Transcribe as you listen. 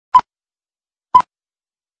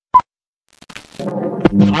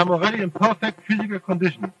I'm already in perfect physical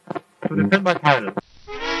condition to defend my title.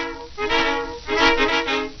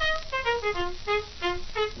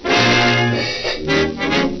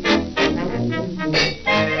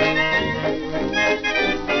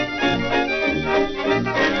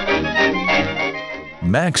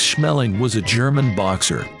 Max Schmeling was a German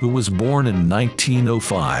boxer who was born in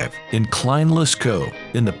 1905 in Klein-Liskow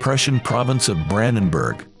in the Prussian province of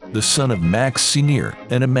Brandenburg, the son of Max Sr.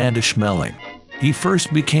 and Amanda Schmeling. He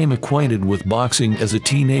first became acquainted with boxing as a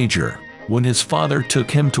teenager when his father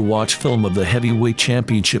took him to watch film of the heavyweight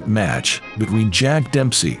championship match between Jack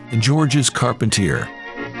Dempsey and Georges Carpentier.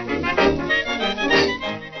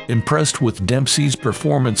 Impressed with Dempsey's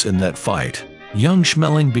performance in that fight, young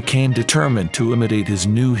Schmeling became determined to imitate his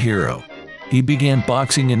new hero. He began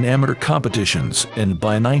boxing in amateur competitions and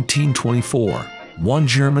by 1924 won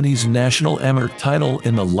Germany's national amateur title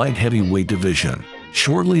in the light heavyweight division.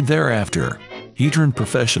 Shortly thereafter, he turned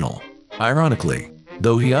professional. Ironically,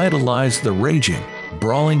 though he idolized the raging,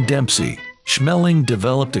 brawling Dempsey, Schmeling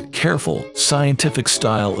developed a careful, scientific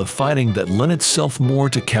style of fighting that lent itself more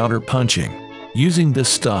to counter-punching. Using this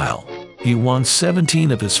style, he won 17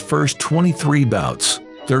 of his first 23 bouts,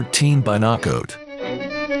 13 by knockout.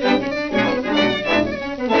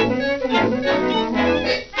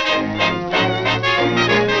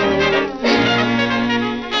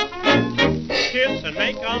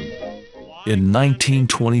 In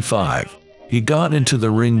 1925, he got into the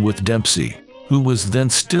ring with Dempsey, who was then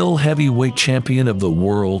still heavyweight champion of the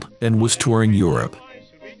world and was touring Europe.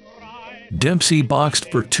 Dempsey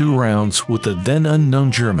boxed for 2 rounds with the then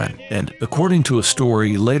unknown German and, according to a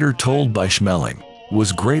story later told by Schmeling,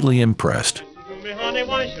 was greatly impressed. Don't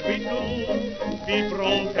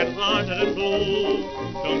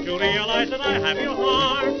you realize that I have your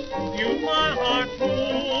heart? You my heart too.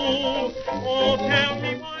 Oh, tell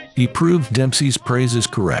me why. He proved Dempsey's praises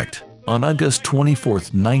correct on August 24,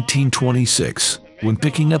 1926. When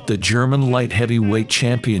picking up the German light heavyweight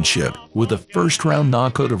championship with a first-round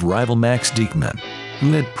knockout of rival Max Diekmann,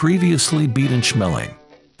 who had previously beaten Schmeling.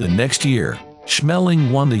 The next year,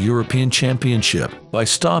 Schmeling won the European Championship by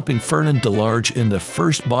stopping Ferdinand Delarge in the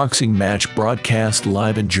first boxing match broadcast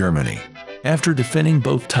live in Germany, after defending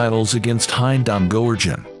both titles against Hein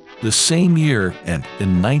Damgoergen. The same year, and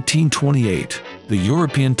in 1928, the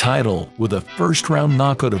European title with a first-round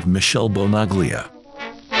knockout of Michel Bonaglia.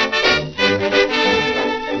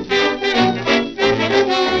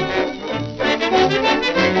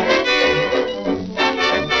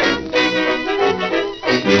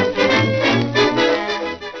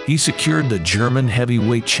 He secured the German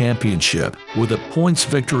heavyweight championship with a points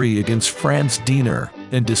victory against Franz Diener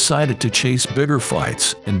and decided to chase bigger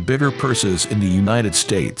fights and bigger purses in the United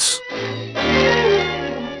States.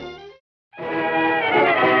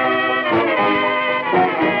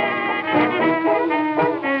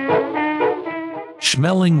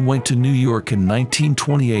 Schmeling went to New York in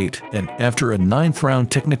 1928 and, after a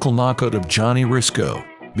 9th-round technical knockout of Johnny Risco,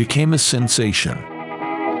 became a sensation.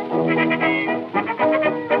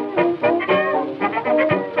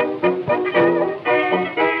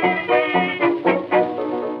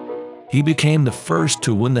 He became the first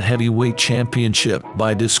to win the heavyweight championship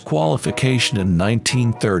by disqualification in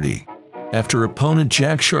 1930, after opponent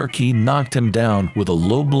Jack Sharkey knocked him down with a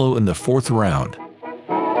low blow in the 4th round.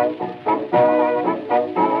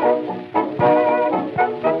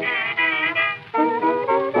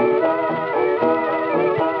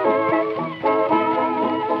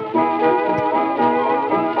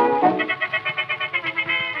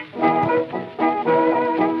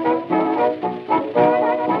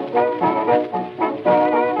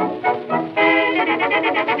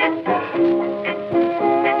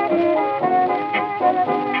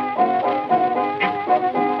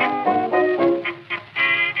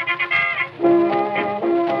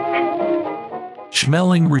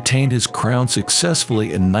 Schmeling retained his crown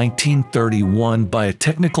successfully in 1931 by a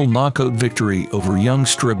technical knockout victory over young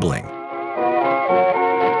Stribling.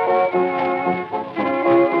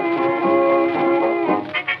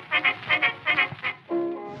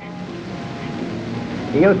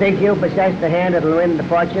 Do you think you possess the hand that'll win the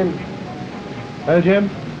fortune? Well, Jim,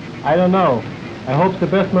 I don't know. I hope the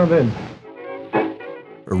best man wins.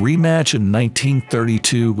 A rematch in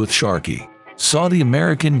 1932 with Sharkey saw the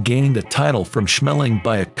American gaining the title from Schmeling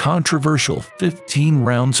by a controversial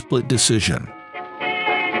 15-round split decision.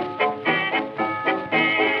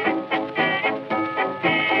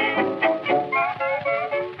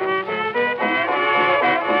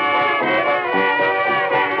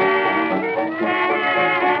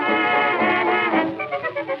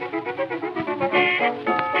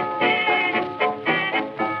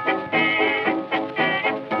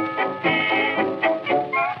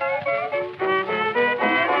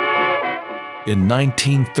 In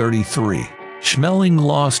 1933, Schmeling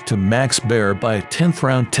lost to Max Baer by a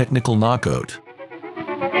 10th-round technical knockout.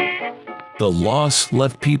 The loss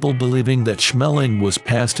left people believing that Schmeling was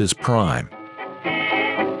past his prime.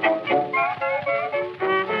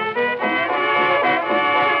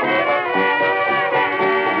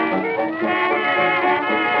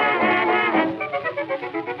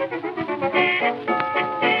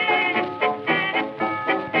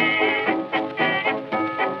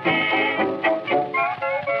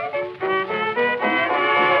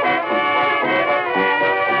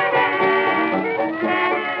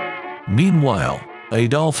 Meanwhile,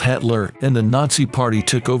 Adolf Hitler and the Nazi Party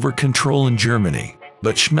took over control in Germany,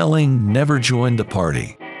 but Schmeling never joined the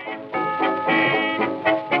party.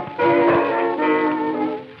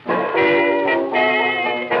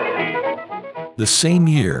 The same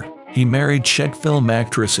year, he married Czech film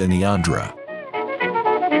actress Aniandra.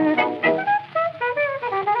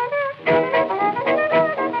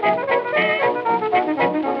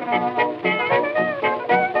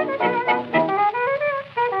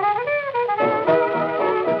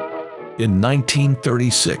 In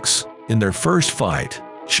 1936, in their first fight,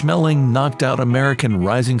 Schmeling knocked out American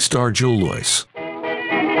rising star Joe Louis.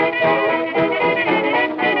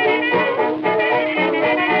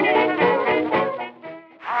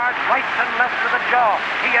 Hard right and left to the jaw.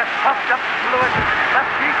 He has puffed up Louis's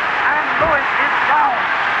left cheek, and Louis is down.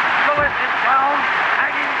 Louis is down,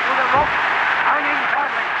 hanging to the rope, hanging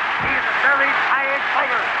badly. He is a very tired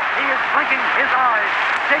fighter. He is blinking his eyes,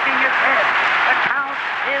 shaking his head. The count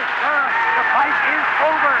is done. The fight is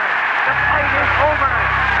over. The fight is over.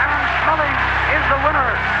 And Schmeling is the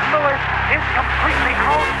winner. Louis is completely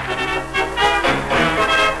out.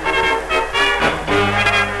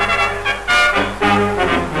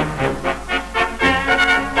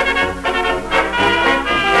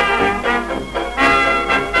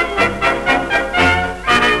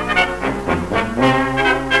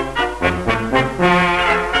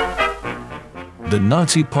 The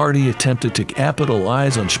Nazi Party attempted to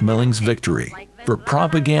capitalize on Schmeling's victory for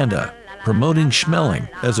propaganda, promoting Schmeling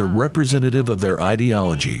as a representative of their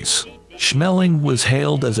ideologies. Schmeling was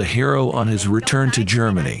hailed as a hero on his return to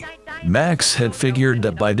Germany. Max had figured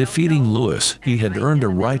that by defeating Louis, he had earned a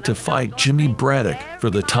right to fight Jimmy Braddock for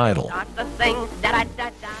the title.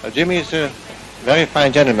 Jimmy is a very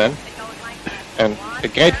fine gentleman and a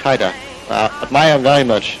great fighter. I admire him very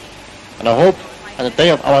much. And I hope on the day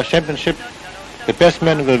of our championship, the best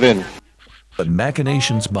man will win. But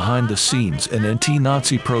machinations behind the scenes and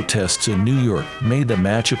anti-Nazi protests in New York made the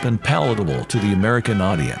matchup unpalatable to the American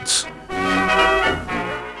audience,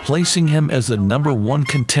 placing him as the #1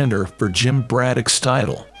 contender for Jim Braddock's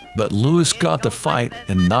title. But Louis got the fight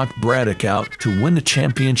and knocked Braddock out to win the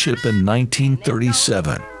championship in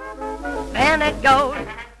 1937. And it goes.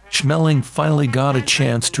 Schmeling finally got a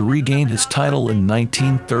chance to regain his title in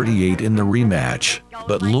 1938 in the rematch,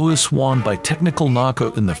 but Louis won by technical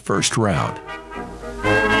knockout in the first round.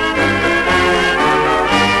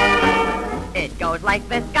 It goes like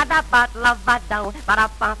this, got a bottle of vodka,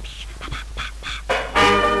 ba-da-bum.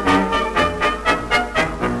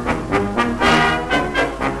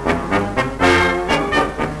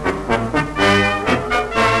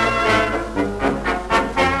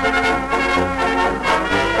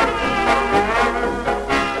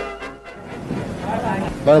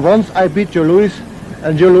 But once I beat Joe Louis,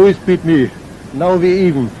 and Joe Louis beat me. Now we're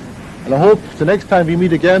even. And I hope the next time we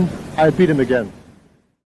meet again, I'll beat him again.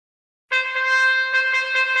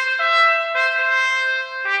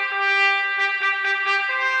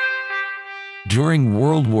 During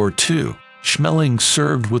World War II, Schmeling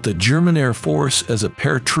served with the German Air Force as a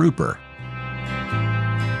paratrooper.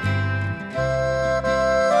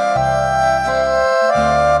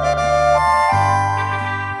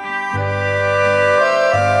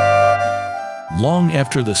 Long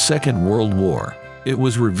after the Second World War, it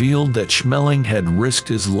was revealed that Schmeling had risked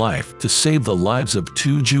his life to save the lives of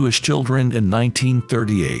 2 Jewish children in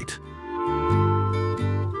 1938.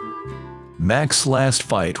 Max's last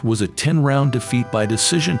fight was a 10-round defeat by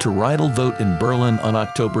decision to Riedel vote in Berlin on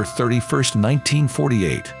October 31,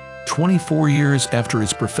 1948, 24 years after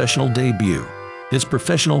his professional debut. His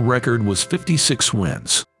professional record was 56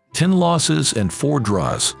 wins, 10 losses and 4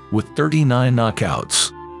 draws, with 39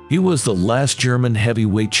 knockouts. He was the last German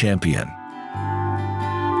heavyweight champion.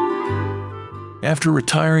 After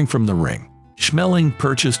retiring from the ring, Schmeling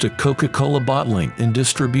purchased a Coca-Cola bottling and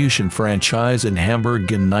distribution franchise in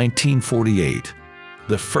Hamburg in 1948,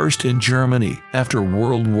 the first in Germany after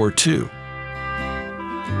World War II.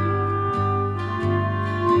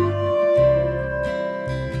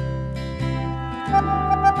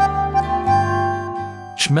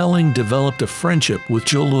 Schmeling developed a friendship with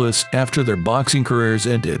Joe Louis after their boxing careers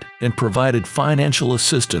ended and provided financial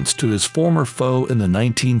assistance to his former foe in the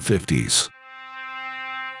 1950s.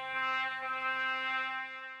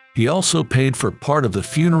 He also paid for part of the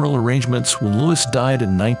funeral arrangements when Louis died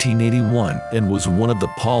in 1981 and was one of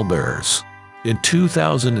the pallbearers. In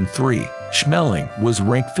 2003, Schmeling was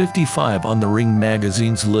ranked 55 on the Ring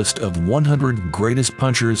magazine's list of 100 greatest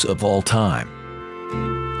punchers of all time.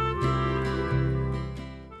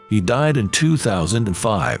 He died in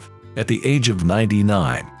 2005 at the age of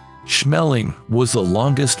 99. Schmeling was the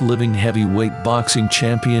longest living heavyweight boxing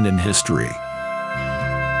champion in history.